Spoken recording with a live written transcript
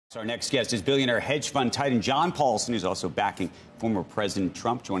Our next guest is billionaire hedge fund titan John Paulson, who's also backing former President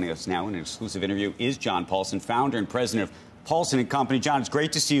Trump. Joining us now in an exclusive interview is John Paulson, founder and president of Paulson Company. John, it's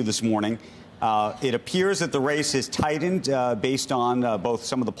great to see you this morning. It appears that the race has tightened based on both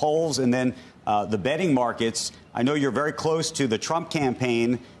some of the polls and then the betting markets. I know you're very close to the Trump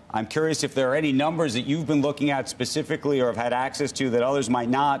campaign. I'm curious if there are any numbers that you've been looking at specifically or have had access to that others might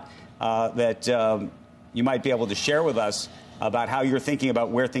not, that you might be able to share with us about how you're thinking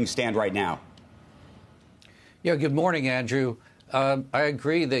about where things stand right now. Yeah, good morning, Andrew. I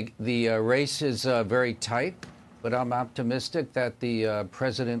agree that the race is very tight, but I'm optimistic that the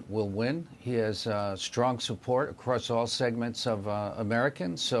president will win. He has strong support across all segments of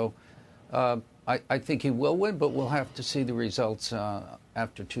Americans. So I think he will win, but we'll have to see the results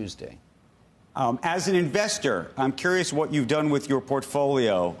after Tuesday. As an investor, I'm curious what you've done with your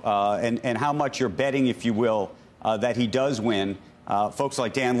portfolio and how much you're betting, if you will, that he does win. Folks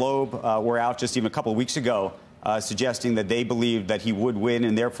like Dan Loeb were out just even a couple of weeks ago suggesting that they believed that he would win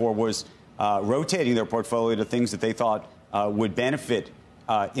and therefore was rotating their portfolio to things that they thought would benefit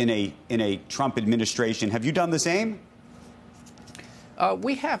in a Trump administration. Have you done the same?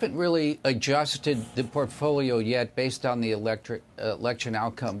 We haven't really adjusted the portfolio yet based on the election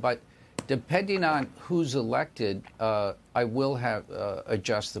outcome, but depending on who's elected, I will have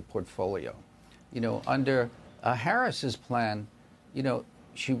adjust the portfolio. You know, under Harris's plan, you know,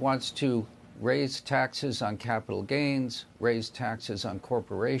 she wants to raise taxes on capital gains, raise taxes on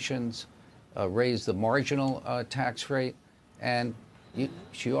corporations, raise the marginal tax rate, and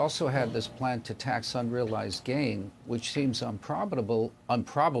she also had this plan to tax unrealized gain, which seems improbable,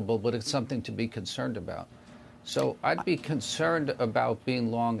 but it's something to be concerned about. So I'd be concerned about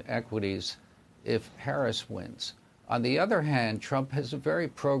being long equities if Harris wins. On the other hand, Trump has a very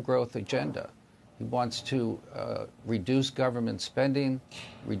pro-growth agenda. He wants to reduce government spending,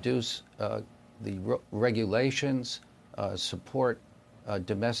 reduce the regulations, support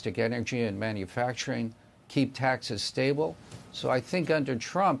domestic energy and manufacturing, keep taxes stable. So I think under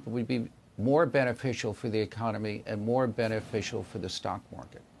Trump it would be more beneficial for the economy and more beneficial for the stock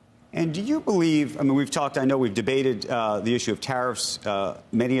market. And do you believe, I mean, we've talked, I know we've debated the issue of tariffs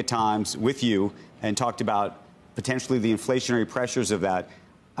many a times with you and talked about potentially the inflationary pressures of that.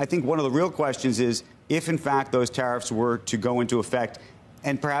 I think one of the real questions is if, in fact, those tariffs were to go into effect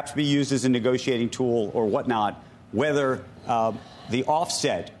and perhaps be used as a negotiating tool or whatnot, whether the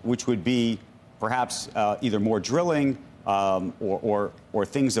offset, which would be perhaps either more drilling or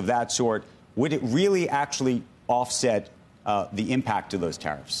things of that sort, would it really actually offset the impact of those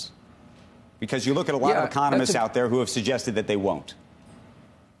tariffs? Because you look at a lot of economists out there who have suggested that they won't.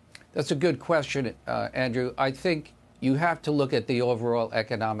 That's a good question, Andrew. I think you have to look at the overall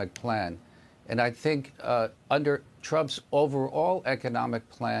economic plan. And I think under Trump's overall economic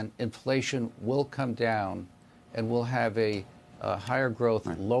plan, inflation will come down and we'll have a higher growth,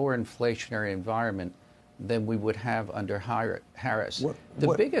 lower inflationary environment than we would have under Harris.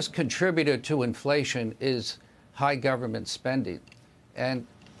 The biggest contributor to inflation is high government spending. And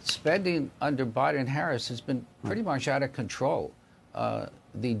spending under Biden-Harris has been pretty much out of control.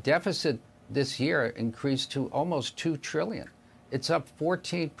 The deficit this year increased to almost $2 trillion. It's up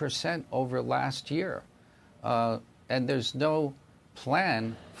 14% over last year. And there's no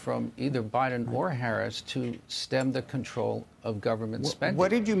plan from either Biden or Harris to stem the control of government spending. What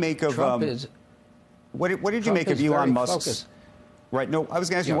did you make of what did you make of Elon Musk's? Right. No, I was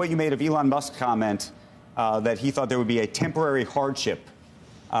going to ask you what you made of Elon Musk's comment that he thought there would be a temporary hardship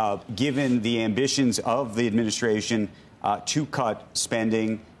given the ambitions of the administration to cut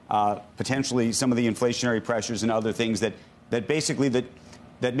spending, potentially some of the inflationary pressures and other things that basically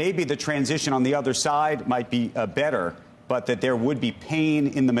that maybe the transition on the other side might be better, but that there would be pain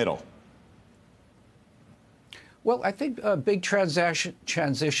in the middle. Well, I think big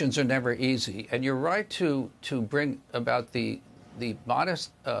transitions are never easy, and you're right to bring about the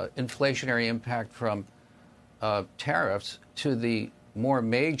modest inflationary impact from tariffs to the more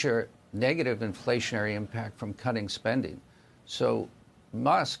major negative inflationary impact from cutting spending. So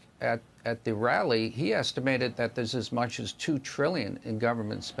Musk at the rally, he estimated that there's as much as $2 trillion in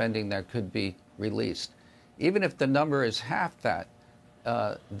government spending that could be released. Even if the number is half that,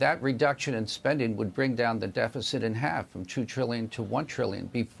 that reduction in spending would bring down the deficit in half, from $2 trillion to $1 trillion,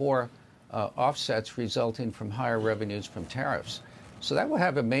 before offsets resulting from higher revenues from tariffs. So that will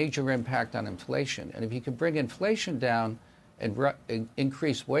have a major impact on inflation. And if you can bring inflation down and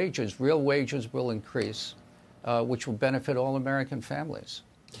increase wages, real wages will increase, which will benefit all American families.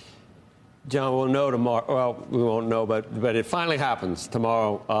 John, we'll know tomorrow. Well, we won't know, but it finally happens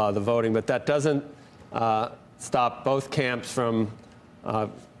tomorrow, the voting. But that doesn't stop both camps from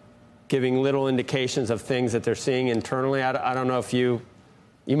giving little indications of things that they're seeing internally. I don't know if you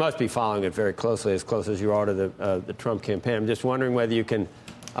must be following it very closely, as close as you are to the Trump campaign. I'm just wondering whether you can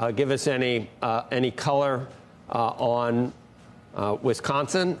give us any color on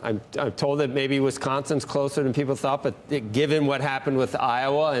Wisconsin. I'm told that maybe Wisconsin's closer than people thought, but given what happened with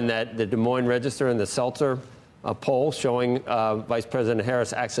Iowa and that the Des Moines Register and the Seltzer poll showing Vice President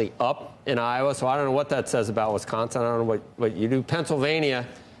Harris actually up in Iowa, so I don't know what that says about Wisconsin. I don't know what you do. Pennsylvania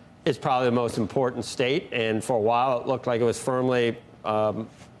is probably the most important state, and for a while it looked like it was firmly, or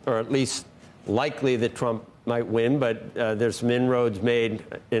at least likely, that Trump might win, but there's some inroads made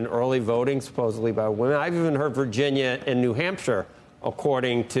in early voting, supposedly by women. I've even heard Virginia and New Hampshire,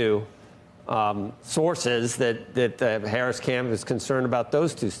 according to sources, that the Harris camp is concerned about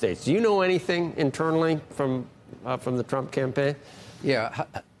those two states. Do you know anything internally from the Trump campaign? Yeah.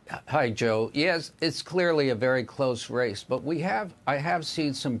 Hi, Joe. Yes, it's clearly a very close race, but I have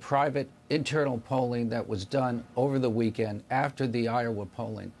seen some private internal polling that was done over the weekend after the Iowa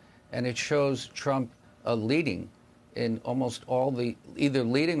polling, and it shows Trump leading in almost all either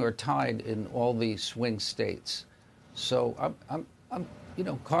leading or tied in all the swing states. So I'm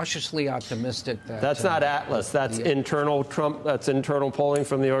cautiously optimistic that that's not Atlas. That's internal Trump. That's internal polling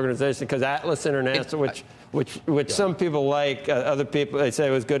from the organization, because Atlas International, which some people like, other people, they say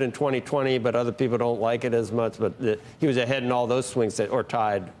it was good in 2020, but other people don't like it as much. But he was ahead in all those swing states, or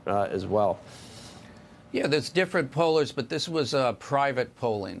tied as well. Yeah, there's different pollers, but this was private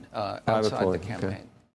polling outside the campaign. Okay.